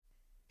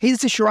Hey,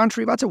 this is Sharran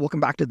Srivatsaa. Welcome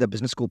back to the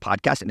Business School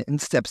podcast. And in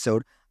this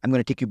episode, I'm going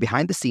to take you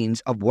behind the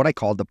scenes of what I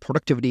call the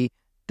productivity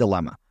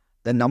dilemma.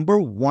 The number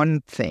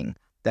one thing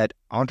that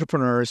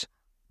entrepreneurs,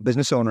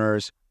 business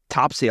owners,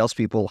 top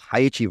salespeople, high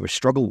achievers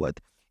struggle with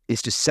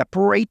is to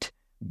separate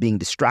being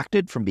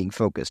distracted from being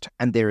focused.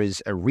 And there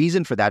is a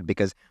reason for that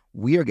because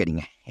we are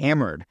getting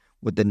hammered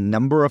with the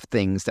number of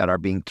things that are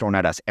being thrown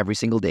at us every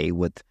single day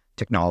with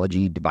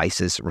technology,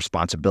 devices,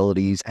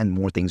 responsibilities, and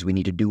more things we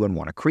need to do and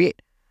want to create.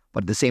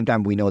 But at the same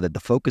time, we know that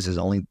the focus is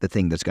only the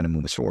thing that's going to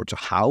move us forward. So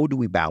how do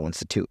we balance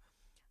the two?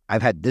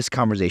 I've had this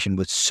conversation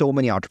with so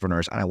many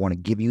entrepreneurs, and I want to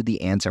give you the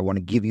answer. I want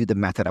to give you the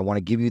method. I want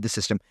to give you the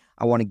system.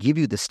 I want to give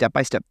you the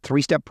step-by-step,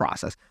 three-step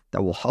process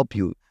that will help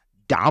you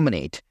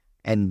dominate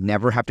and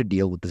never have to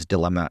deal with this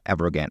dilemma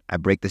ever again. I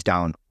break this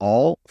down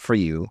all for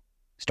you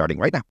starting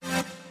right now.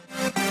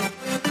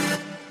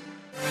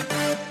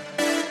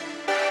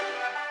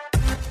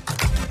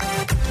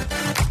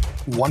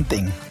 One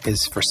thing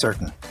is for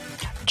certain.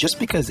 Just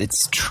because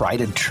it's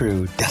tried and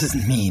true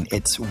doesn't mean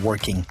it's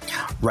working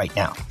right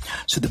now.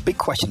 So the big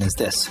question is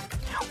this: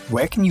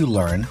 where can you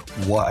learn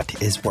what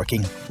is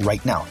working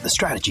right now? The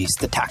strategies,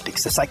 the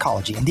tactics, the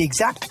psychology, and the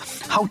exact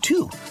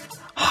how-to.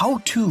 How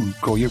to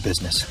grow your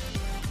business.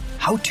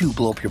 How to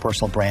blow up your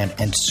personal brand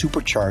and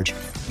supercharge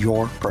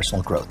your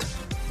personal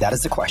growth. That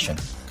is the question,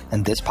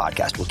 and this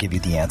podcast will give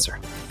you the answer.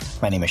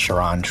 My name is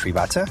Sharran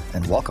Srivatsaa,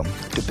 and welcome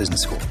to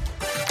Business School.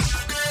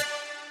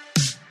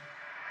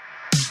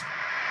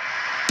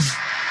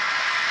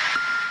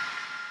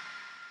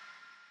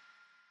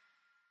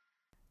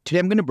 Today,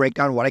 I'm going to break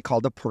down what I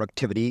call the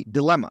productivity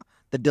dilemma.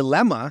 The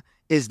dilemma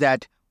is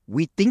that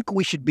we think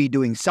we should be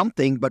doing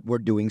something, but we're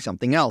doing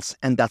something else.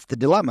 And that's the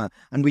dilemma.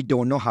 And we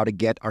don't know how to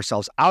get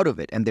ourselves out of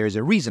it. And there's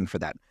a reason for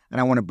that. And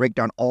I want to break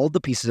down all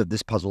the pieces of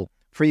this puzzle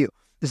for you.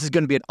 This is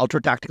going to be an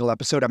ultra tactical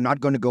episode. I'm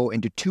not going to go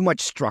into too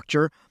much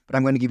structure, but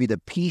I'm going to give you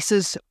the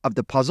pieces of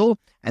the puzzle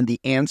and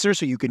the answer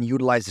so you can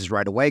utilize this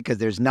right away, because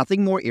there's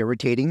nothing more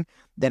irritating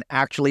than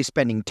actually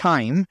spending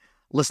time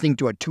listening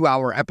to a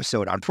 2-hour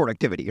episode on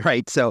productivity,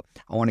 right? So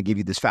I want to give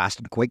you this fast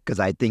and quick because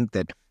I think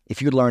that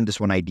if you learn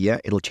this one idea,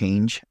 it'll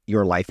change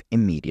your life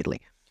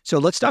immediately. So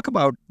let's talk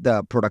about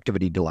the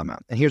productivity dilemma.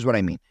 And here's what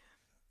I mean.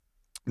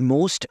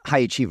 Most high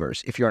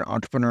achievers, if you're an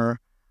entrepreneur,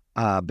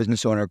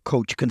 business owner,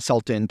 coach,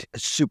 consultant,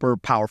 super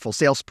powerful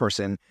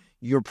salesperson,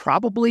 you're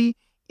probably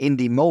in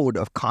the mode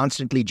of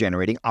constantly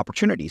generating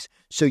opportunities.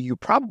 So you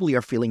probably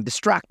are feeling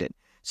distracted.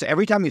 So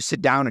every time you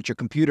sit down at your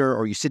computer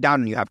or you sit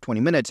down and you have 20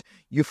 minutes,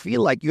 you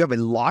feel like you have a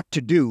lot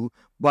to do,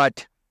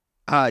 but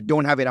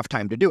don't have enough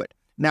time to do it.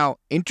 Now,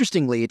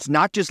 interestingly, it's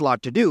not just a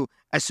lot to do.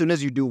 As soon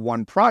as you do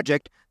one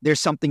project,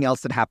 there's something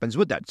else that happens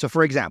with that. So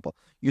for example,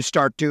 you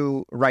start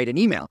to write an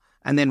email.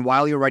 And then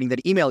while you're writing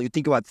that email, you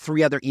think about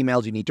 3 other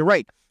emails you need to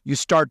write. You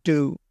start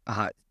to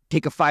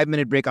take a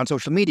 5-minute break on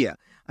social media.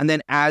 And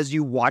then as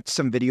you watch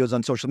some videos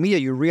on social media,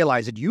 you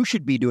realize that you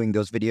should be doing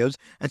those videos.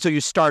 And so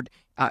you start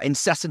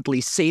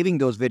incessantly saving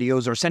those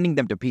videos or sending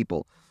them to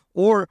people.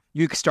 Or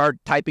you start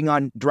typing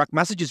on direct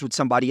messages with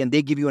somebody and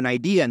they give you an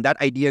idea, and that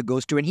idea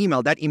goes to an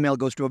email. That email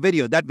goes to a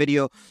video. That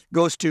video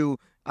goes to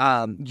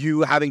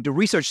you having to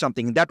research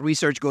something. That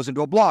research goes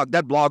into a blog.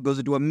 That blog goes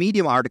into a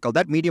Medium article.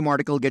 That Medium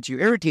article gets you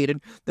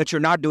irritated that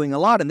you're not doing a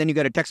lot. And then you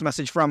get a text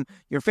message from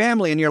your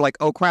family and you're like,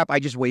 oh crap, I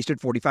just wasted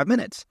 45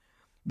 minutes.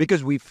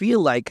 Because we feel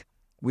like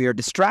we are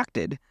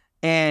distracted,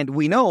 and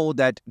we know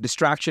that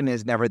distraction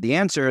is never the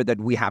answer,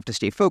 that we have to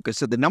stay focused.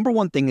 So the number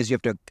one thing is you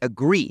have to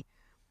agree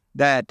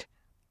that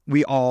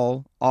we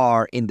all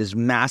are in this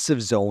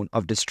massive zone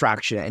of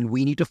distraction, and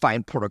we need to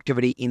find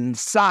productivity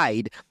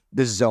inside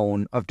the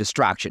zone of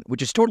distraction,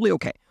 which is totally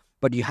okay.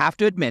 But you have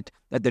to admit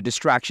that the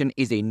distraction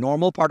is a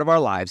normal part of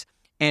our lives.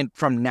 And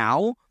from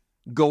now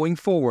going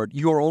forward,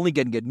 you're only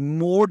going to get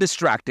more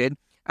distracted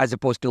as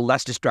opposed to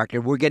less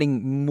distracted. We're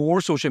getting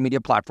more social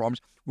media platforms.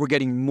 We're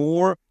getting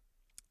more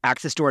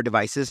access to our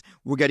devices.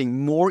 We're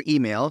getting more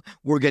email.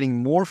 We're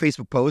getting more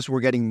Facebook posts. We're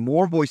getting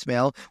more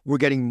voicemail. We're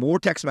getting more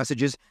text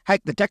messages.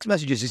 Heck, the text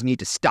messages just need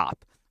to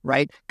stop,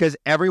 right? Because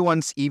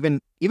everyone's,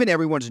 even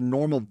everyone's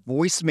normal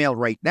voicemail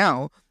right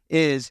now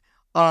is,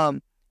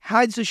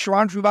 hi, this is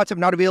Sharran Srivatsaa. I'm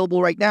not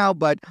available right now,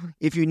 but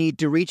if you need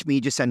to reach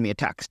me, just send me a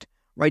text,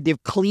 right?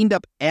 They've cleaned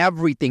up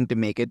everything to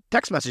make it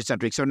text message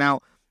centric. So now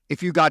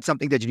if you got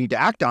something that you need to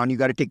act on, you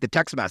got to take the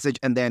text message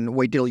and then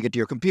wait till you get to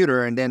your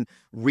computer and then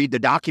read the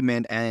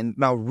document and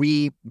now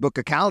rebook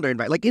a calendar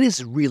invite. Like, it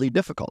is really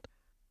difficult.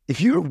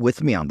 If you're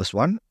with me on this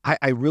one,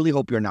 I really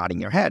hope you're nodding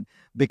your head,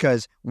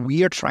 because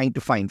we are trying to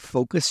find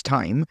focused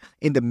time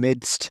in the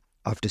midst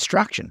of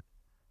distraction.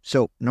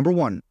 So number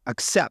one,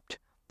 accept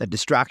that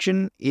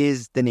distraction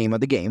is the name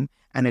of the game,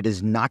 and it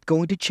is not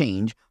going to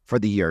change for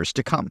the years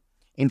to come.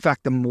 In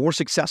fact, the more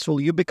successful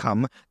you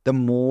become, the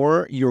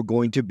more you're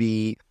going to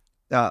be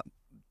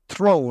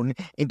thrown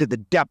into the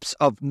depths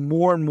of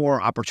more and more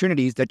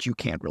opportunities that you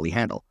can't really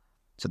handle.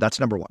 So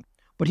that's number one.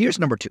 But here's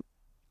number two,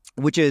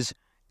 which is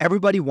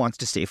everybody wants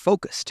to stay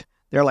focused.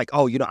 They're like,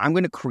 oh, I'm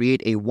going to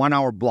create a 1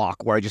 hour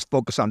block where I just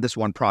focus on this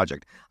one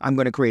project. I'm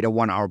going to create a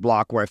 1 hour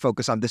block where I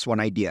focus on this one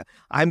idea.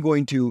 I'm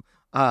going to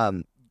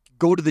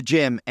go to the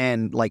gym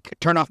and like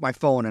turn off my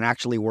phone and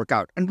actually work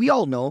out. And we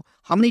all know,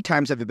 how many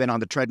times have you been on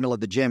the treadmill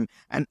of the gym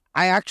and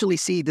I actually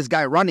see this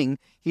guy running,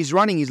 he's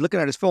looking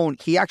at his phone,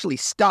 he actually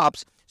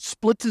stops,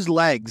 splits his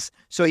legs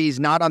so he's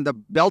not on the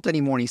belt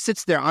anymore, and he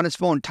sits there on his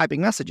phone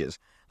typing messages.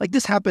 Like,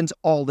 this happens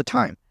all the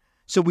time.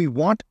 So we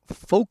want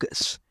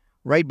focus,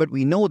 right? But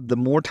we know the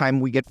more time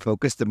we get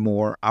focused, the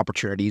more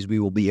opportunities we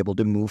will be able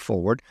to move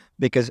forward,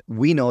 because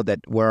we know that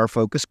where our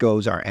focus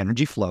goes, our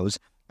energy flows.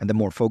 And the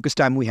more focused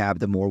time we have,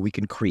 the more we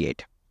can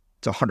create.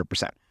 It's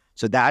 100%.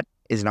 So that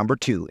is number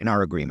 2 in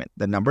our agreement.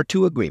 The number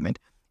 2 agreement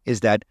is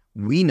that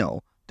we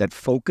know that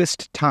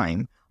focused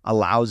time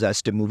allows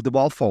us to move the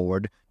ball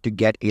forward to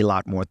get a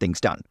lot more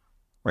things done,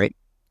 right?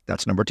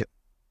 That's number 2.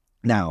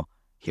 Now,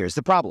 here's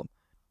the problem.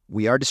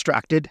 We are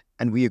distracted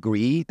and we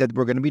agree that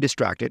we're going to be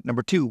distracted.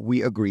 Number 2,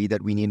 we agree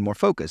that we need more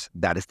focus.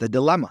 That is the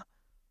dilemma.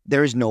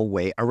 There is no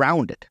way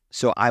around it.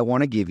 So I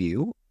want to give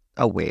you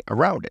a way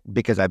around it,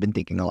 because I've been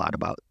thinking a lot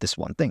about this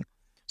one thing.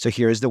 So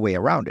here's the way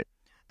around it.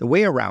 The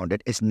way around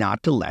it is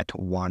not to let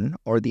one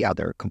or the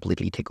other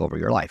completely take over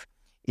your life.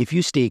 If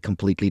you stay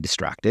completely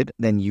distracted,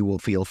 then you will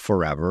feel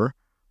forever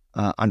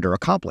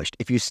underaccomplished.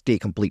 If you stay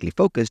completely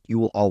focused, you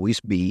will always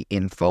be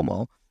in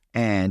FOMO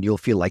and you'll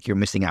feel like you're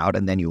missing out,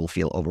 and then you will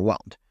feel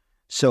overwhelmed.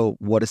 So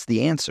what is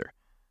the answer?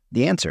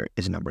 The answer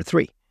is number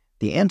 3.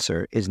 The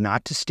answer is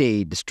not to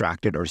stay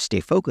distracted or stay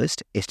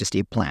focused, is to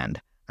stay planned.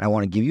 I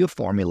want to give you a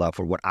formula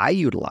for what I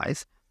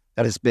utilize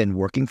that has been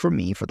working for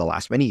me for the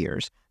last many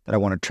years that I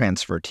want to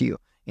transfer to you.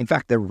 In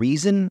fact, the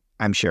reason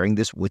I'm sharing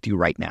this with you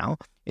right now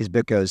is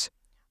because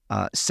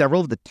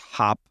several of the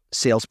top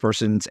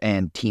salespersons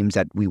and teams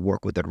that we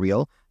work with at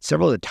Real,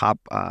 several of the top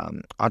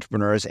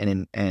entrepreneurs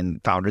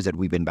and founders that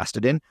we've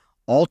invested in,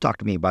 all talk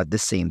to me about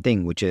this same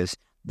thing, which is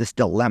this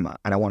dilemma,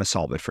 and I want to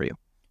solve it for you.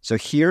 So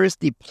here is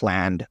the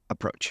planned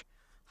approach.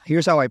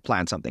 Here's how I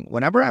plan something.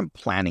 Whenever I'm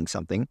planning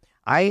something,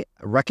 I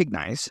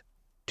recognize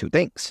 2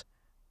 things.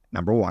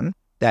 Number 1,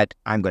 that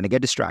I'm going to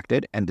get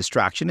distracted, and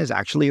distraction is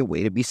actually a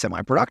way to be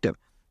semi-productive.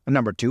 And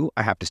number 2,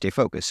 I have to stay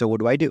focused. So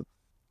what do?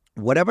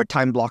 Whatever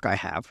time block I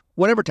have,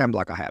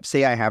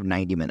 say I have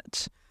 90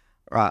 minutes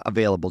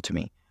available to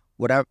me.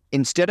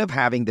 Instead of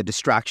having the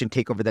distraction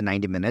take over the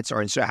 90 minutes,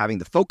 or instead of having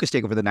the focus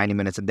take over the 90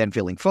 minutes and then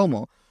feeling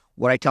FOMO,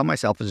 what I tell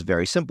myself is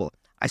very simple.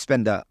 I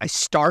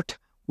start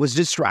with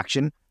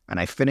distraction and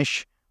I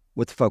finish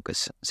with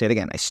focus. Say it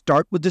again. I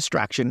start with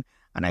distraction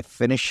and I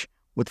finish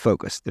with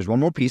focus. There's one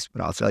more piece,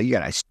 but I'll tell you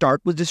again. I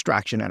start with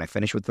distraction and I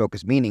finish with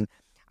focus, meaning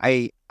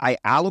I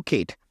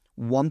allocate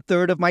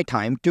 1/3 of my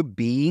time to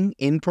being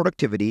in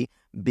productivity,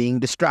 being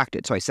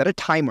distracted. So I set a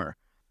timer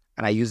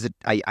and I use it.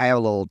 I have a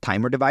little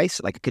timer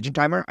device, like a kitchen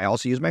timer. I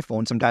also use my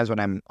phone sometimes when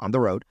I'm on the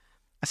road.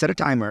 I set a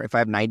timer. If I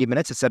have 90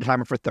 minutes, I set a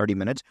timer for 30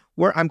 minutes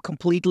where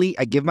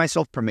I give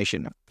myself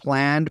permission,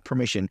 planned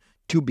permission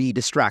to be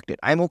distracted.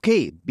 I'm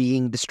okay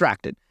being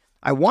distracted.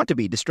 I want to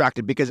be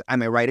distracted because I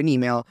might write an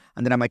email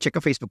and then I might check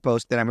a Facebook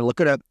post, then I might look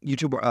at a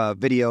YouTube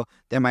video,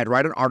 then I might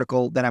write an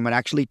article, then I might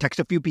actually text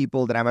a few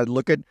people, then I might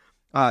look at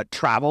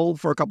travel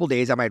for a couple of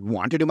days. I might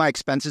want to do my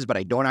expenses, but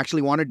I don't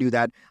actually want to do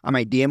that. I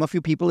might DM a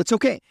few people. It's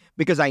okay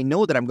because I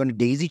know that I'm going to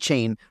daisy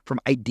chain from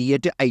idea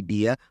to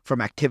idea,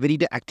 from activity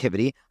to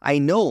activity. I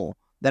know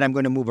that I'm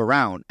going to move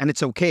around, and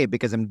it's okay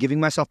because I'm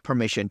giving myself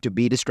permission to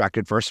be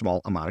distracted for a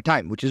small amount of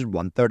time, which is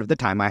 1/3 of the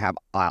time I have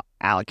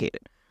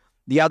allocated.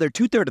 The other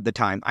 2/3 of the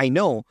time, I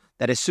know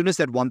that as soon as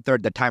that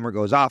 1/3, the timer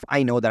goes off,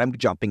 I know that I'm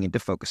jumping into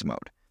focus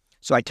mode.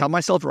 So I tell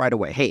myself right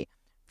away, hey,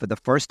 for the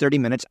first 30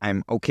 minutes,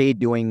 I'm okay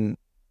doing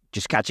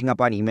just catching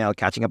up on email,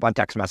 catching up on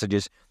text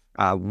messages,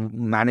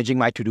 managing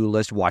my to-do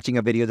list, watching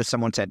a video that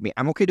someone sent me.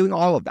 I'm okay doing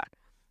all of that.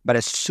 But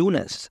as soon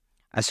as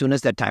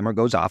that timer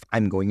goes off,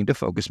 I'm going into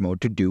focus mode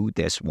to do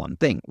this one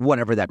thing,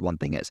 whatever that one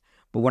thing is.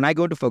 But when I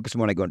go into focus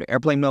mode, I go into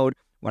airplane mode.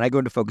 When I go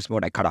into focus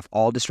mode, I cut off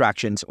all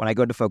distractions. When I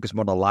go into focus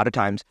mode, a lot of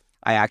times,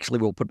 I actually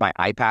will put my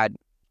iPad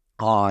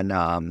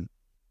on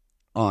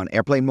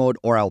airplane mode,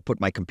 or I'll put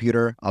my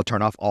computer, I'll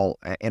turn off all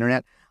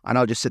internet, and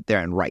I'll just sit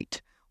there and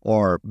write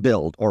or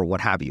build or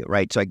what have you,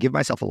 right? So I give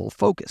myself a little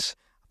focus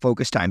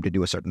time to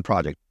do a certain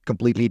project,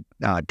 completely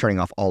turning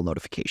off all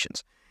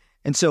notifications.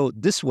 And so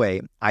this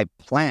way, I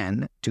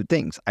plan 2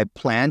 things. I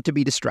plan to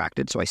be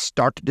distracted, so I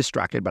start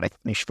distracted, but I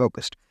finish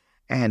focused.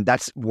 And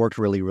that's worked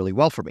really, really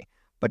well for me.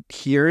 But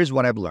here's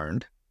what I've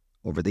learned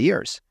over the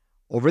years.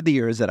 Over the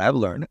years that I've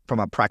learned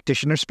from a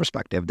practitioner's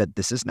perspective that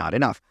this is not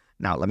enough.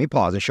 Now, let me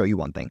pause and show you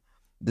one thing.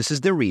 This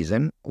is the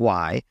reason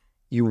why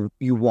you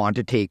want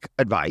to take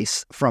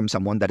advice from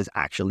someone that is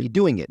actually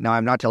doing it. Now,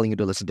 I'm not telling you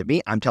to listen to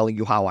me. I'm telling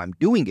you how I'm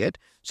doing it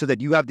so that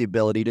you have the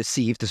ability to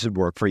see if this would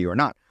work for you or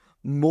not.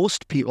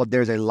 Most people,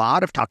 there's a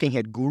lot of talking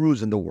head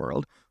gurus in the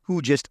world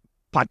who just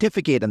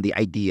pontificate on the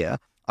idea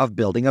of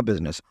building a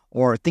business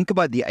or think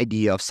about the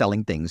idea of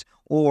selling things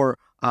or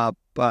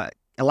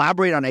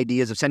elaborate on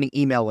ideas of sending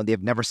email when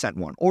they've never sent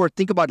one, or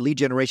think about lead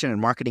generation and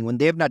marketing when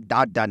they have not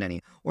done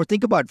any, or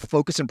think about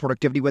focus and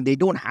productivity when they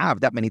don't have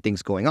that many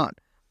things going on.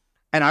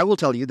 And I will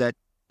tell you that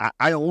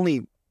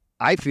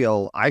I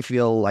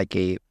feel like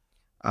a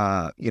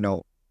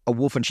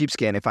wolf in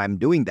sheepskin if I'm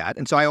doing that.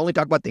 And so I only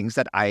talk about things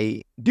that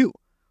I do,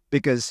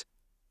 because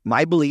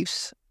my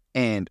beliefs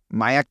and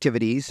my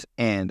activities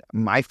and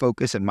my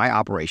focus and my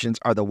operations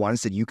are the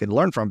ones that you can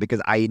learn from,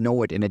 because I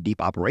know it in a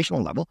deep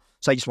operational level.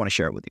 So I just want to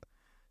share it with you.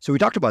 So we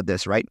talked about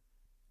this, right?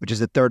 Which is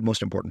the third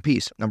most important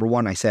piece. Number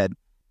one, I said,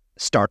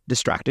 start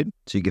distracted.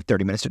 So you give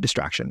 30 minutes to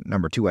distraction.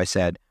 Number two, I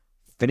said,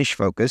 finish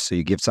focus. So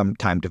you give some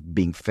time to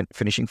being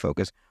finishing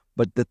focus.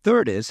 But the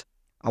third is,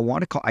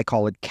 I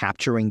call it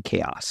capturing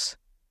chaos.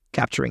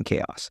 Capturing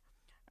chaos.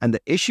 And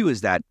the issue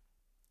is that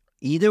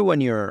either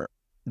when you're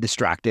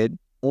distracted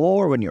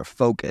or when you're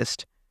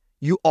focused,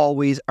 you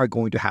always are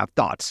going to have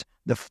thoughts.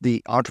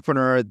 The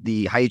entrepreneur,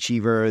 the high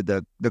achiever,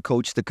 the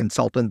coach, the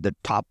consultant, the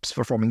top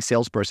performing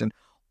salesperson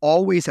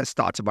always has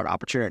thoughts about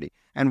opportunity.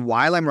 And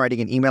while I'm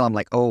writing an email, I'm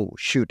like, oh,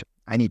 shoot,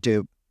 I need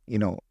to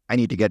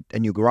get a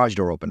new garage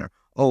door opener.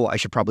 Oh, I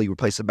should probably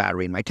replace the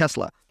battery in my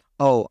Tesla.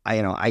 Oh,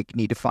 I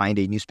need to find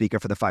a new speaker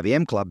for the 5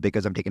 a.m. club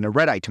because I'm taking a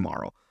red eye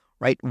tomorrow,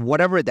 right?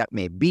 Whatever that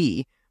may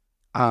be,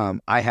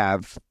 I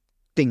have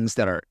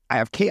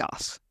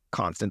chaos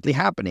constantly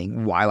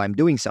happening while I'm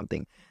doing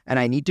something. And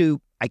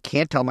I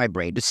can't tell my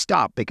brain to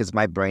stop, because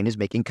my brain is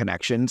making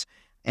connections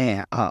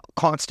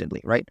constantly,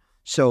 right?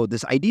 So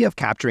this idea of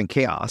capturing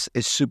chaos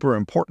is super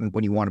important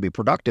when you want to be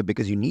productive,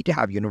 because you need to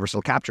have universal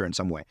capture in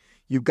some way.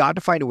 You've got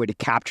to find a way to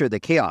capture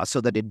the chaos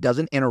so that it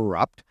doesn't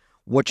interrupt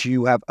what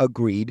you have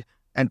agreed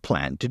and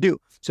planned to do.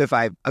 So if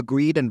I've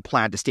agreed and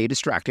planned to stay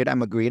distracted,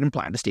 I'm agreed and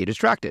planned to stay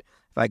distracted.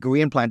 If I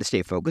agree and plan to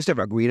stay focused, I've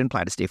agreed and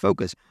planned to stay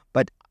focused.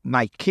 But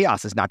my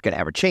chaos is not going to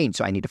ever change,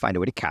 so I need to find a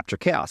way to capture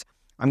chaos.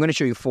 I'm going to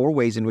show you 4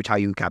 ways in which how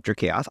you capture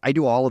chaos. I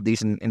do all of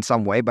these in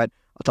some way, but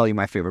I'll tell you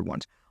my favorite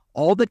ones.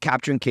 All that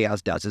capturing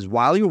chaos does is,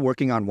 while you're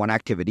working on one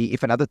activity,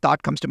 if another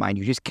thought comes to mind,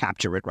 you just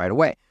capture it right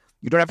away.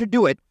 You don't have to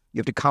do it. You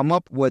have to come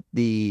up with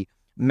the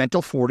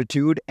mental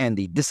fortitude and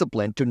the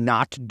discipline to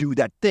not do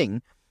that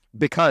thing,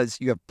 because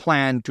you have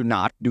planned to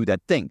not do that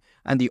thing.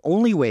 And the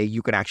only way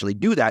you can actually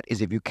do that is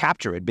if you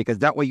capture it, because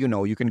that way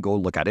you can go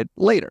look at it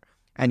later.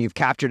 And you've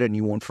captured it and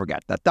you won't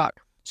forget that thought.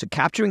 So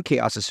capturing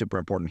chaos is super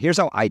important. Here's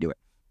how I do it.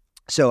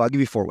 So I'll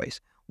give you 4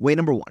 ways. Way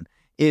number 1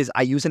 is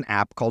I use an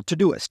app called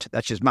Todoist.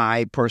 That's just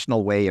my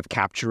personal way of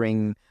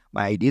capturing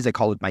my ideas. I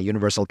call it my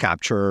universal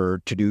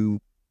capture to-do,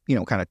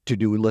 kind of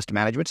to-do list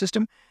management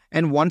system.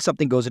 And once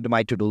something goes into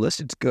my to-do list,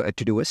 it's good.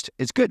 Todoist,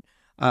 it's good.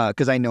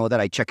 Because I know that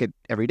I check it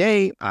every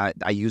day.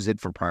 I use it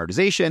for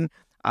prioritization.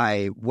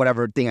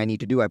 Whatever thing I need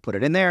to do, I put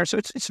it in there. So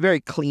it's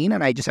very clean,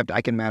 and I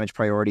can manage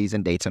priorities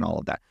and dates and all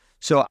of that.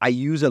 So I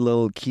use a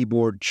little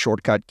keyboard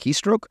shortcut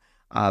keystroke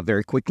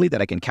very quickly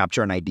that I can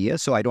capture an idea.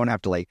 So I don't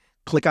have to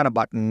click on a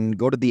button,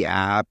 go to the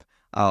app,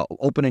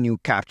 open a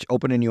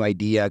new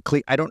idea.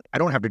 I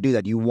don't have to do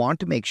that. You want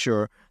to make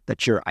sure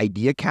that your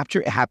idea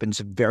capture happens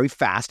very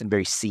fast and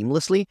very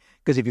seamlessly,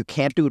 because if you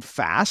can't do it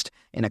fast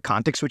in a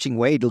context switching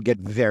way, you'll get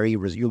very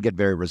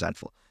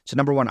resentful. So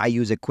number 1, I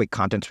use a quick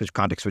context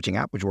switching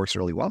app, which works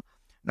really well.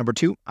 Number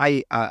 2,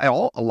 a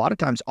lot of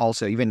times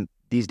also, even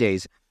these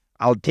days,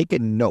 I'll take a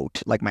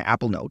note like my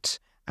Apple Notes,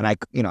 and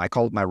I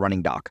call it my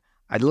running doc.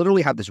 I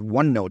literally have this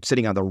one note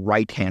sitting on the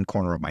right-hand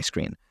corner of my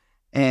screen.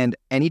 And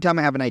anytime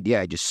I have an idea,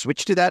 I just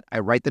switch to that. I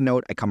write the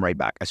note. I come right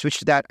back. I switch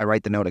to that. I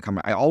write the note.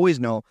 I always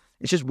know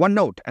it's just one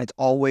note, and it's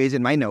always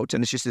in my notes.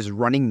 And it's just this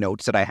running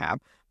notes that I have,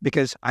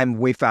 because I'm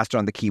way faster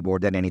on the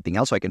keyboard than anything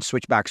else. So I can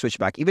switch back.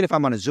 Even if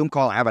I'm on a Zoom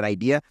call, I have an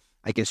idea,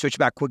 I can switch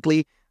back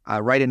quickly,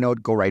 write a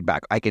note, go right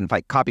back.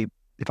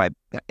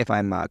 If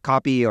I'm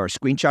copy or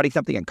screenshotting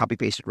something, and copy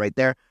paste it right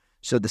there.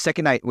 So the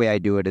second way I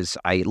do it is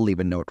I leave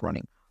a note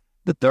running.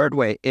 The third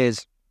way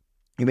is,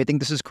 you may think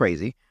this is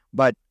crazy,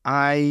 but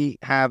I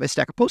have a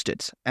stack of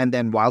Post-its. And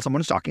then while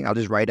someone is talking, I'll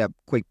just write a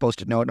quick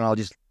Post-it note and I'll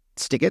just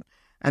stick it.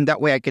 And that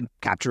way I can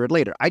capture it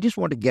later. I just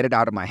want to get it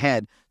out of my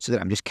head so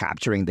that I'm just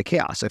capturing the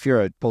chaos. So if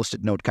you're a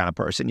Post-it note kind of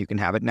person, you can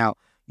have it. Now,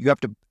 you have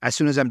to, as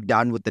soon as I'm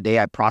done with the day,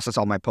 I process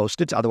all my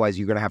Post-its. Otherwise,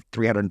 you're going to have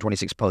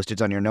 326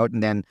 Post-its on your note.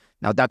 And then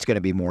now that's going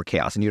to be more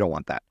chaos, and you don't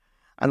want that.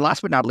 And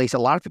last but not least, a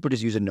lot of people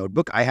just use a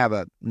notebook. I have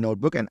a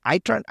notebook, and I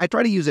try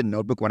to use a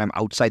notebook when I'm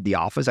outside the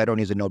office. I don't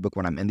use a notebook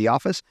when I'm in the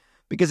office,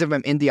 because if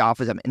I'm in the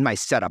office, I'm in my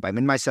setup.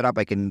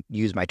 I can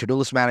use my to-do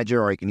list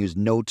manager, or I can use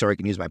notes, or I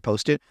can use my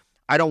Post-it.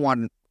 I don't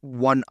want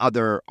one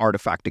other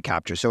artifact to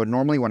capture. So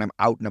normally when I'm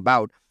out and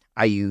about,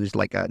 I use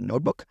like a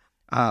notebook.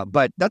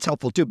 But that's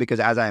helpful too, because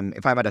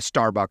if I'm at a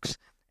Starbucks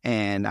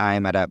and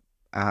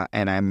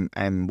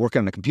I'm working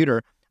on a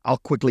computer, I'll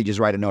quickly just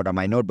write a note on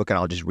my notebook and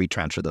I'll just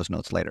retransfer those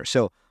notes later.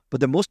 But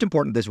the most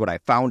important is what I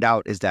found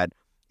out is that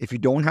if you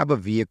don't have a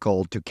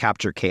vehicle to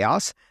capture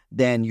chaos,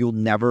 then you'll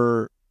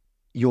never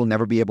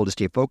be able to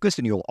stay focused,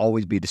 and you'll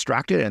always be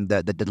distracted. And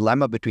the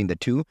dilemma between the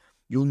two,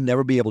 you'll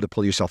never be able to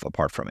pull yourself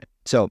apart from it.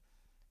 So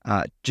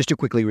just to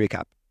quickly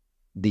recap,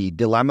 the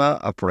dilemma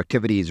of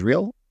productivity is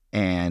real,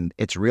 and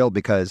it's real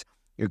because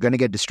You're going to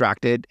get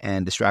distracted,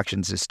 and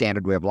distractions is a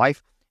standard way of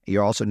life.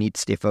 You also need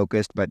to stay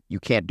focused, but you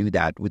can't do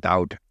that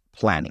without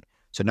planning.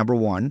 So number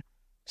one,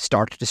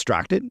 start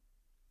distracted.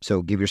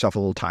 So give yourself a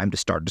little time to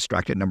start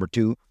distracted. Number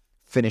two,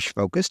 finish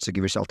focused. So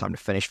give yourself time to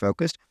finish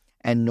focused.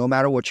 And no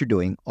matter what you're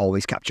doing,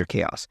 always capture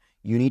chaos.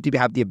 You need to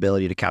have the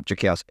ability to capture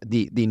chaos.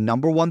 The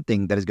number one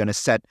thing that is going to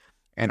set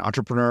an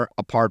entrepreneur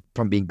apart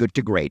from being good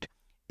to great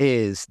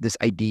is this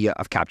idea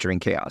of capturing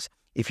chaos.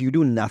 If you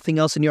do nothing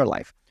else in your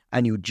life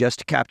and you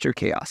just capture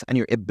chaos, and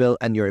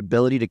your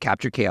ability to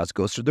capture chaos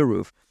goes through the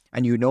roof,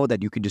 and you know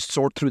that you can just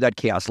sort through that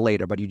chaos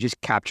later, but you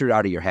just capture it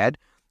out of your head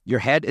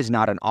is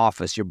not an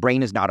office. Your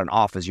brain is not an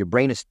office. Your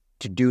brain is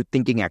to do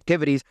thinking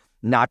activities,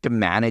 not to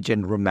manage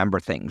and remember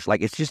things.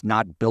 Like, it's just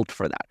not built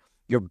for that.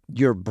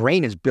 Your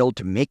brain is built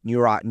to make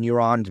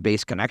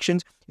neurons-based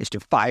connections, is to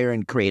fire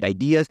and create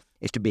ideas,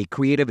 is to be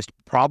creative, is to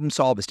problem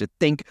solve, is to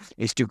think,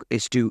 is to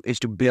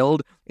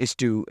build, is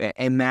to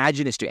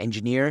imagine, is to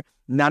engineer.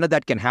 None of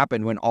that can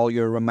happen when all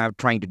you're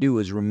trying to do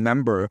is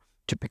remember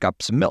to pick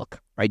up some milk,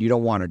 right? You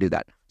don't want to do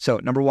that.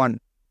 So number one,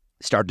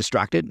 start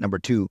distracted. Number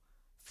two,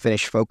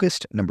 finish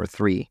focused. Number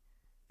three,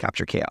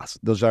 capture chaos.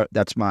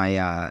 That's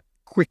my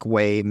quick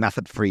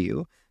method for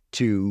you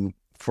to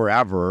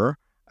forever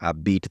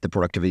beat the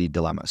productivity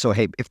dilemma. So,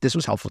 hey, if this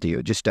was helpful to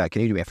you, just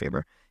can you do me a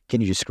favor? Can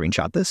you just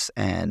screenshot this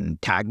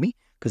and tag me?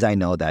 Because I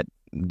know that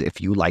if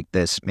you like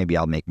this, maybe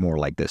I'll make more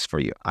like this for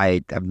you.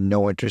 I have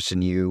no interest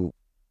in you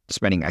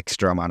spending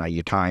extra amount of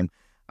your time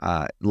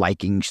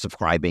liking,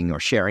 subscribing, or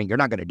sharing. You're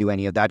not going to do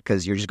any of that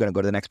because you're just going to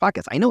go to the next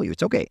podcast. I know you.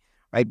 It's okay,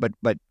 right? But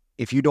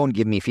if you don't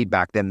give me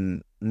feedback,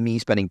 then me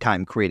spending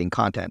time creating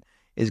content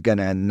is going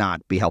to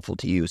not be helpful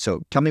to you.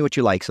 So tell me what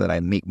you like so that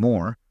I make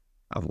more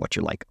of what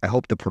you like. I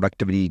hope the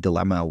productivity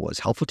dilemma was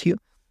helpful to you,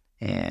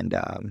 and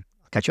I'll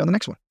catch you on the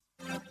next one.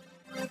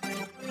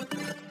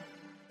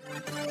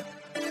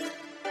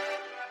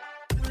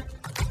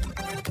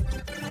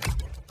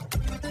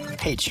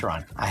 Hey,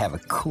 Sharon, I have a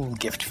cool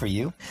gift for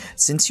you.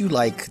 Since you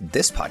like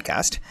this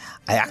podcast,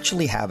 I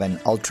actually have an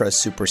ultra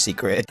super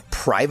secret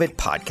private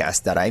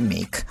podcast that I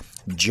make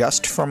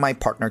just for my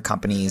partner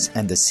companies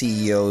and the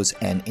CEOs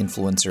and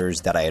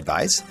influencers that I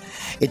advise.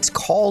 It's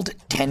called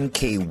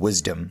 10K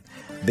Wisdom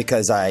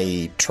because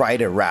I try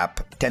to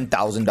wrap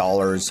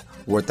 $10,000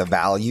 worth of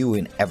value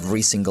in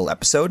every single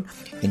episode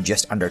in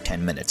just under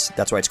 10 minutes.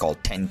 That's why it's called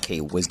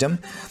 10K Wisdom.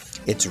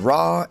 It's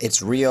raw,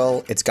 it's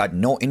real, it's got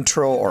no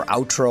intro or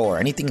outro or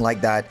anything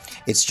like that.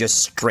 It's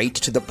just straight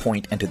to the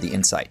point and to the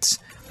insights.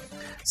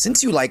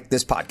 Since you like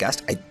this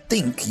podcast, I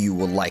think you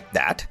will like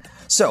that.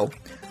 So,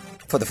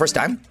 for the first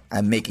time,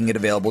 I'm making it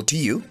available to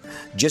you.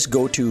 Just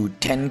go to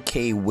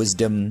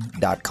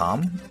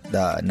 10kwisdom.com,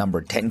 the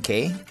number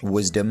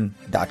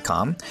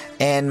 10kwisdom.com,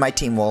 and my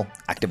team will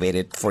activate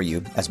it for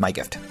you as my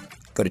gift.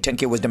 Go to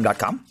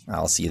 10kwisdom.com.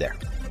 I'll see you there.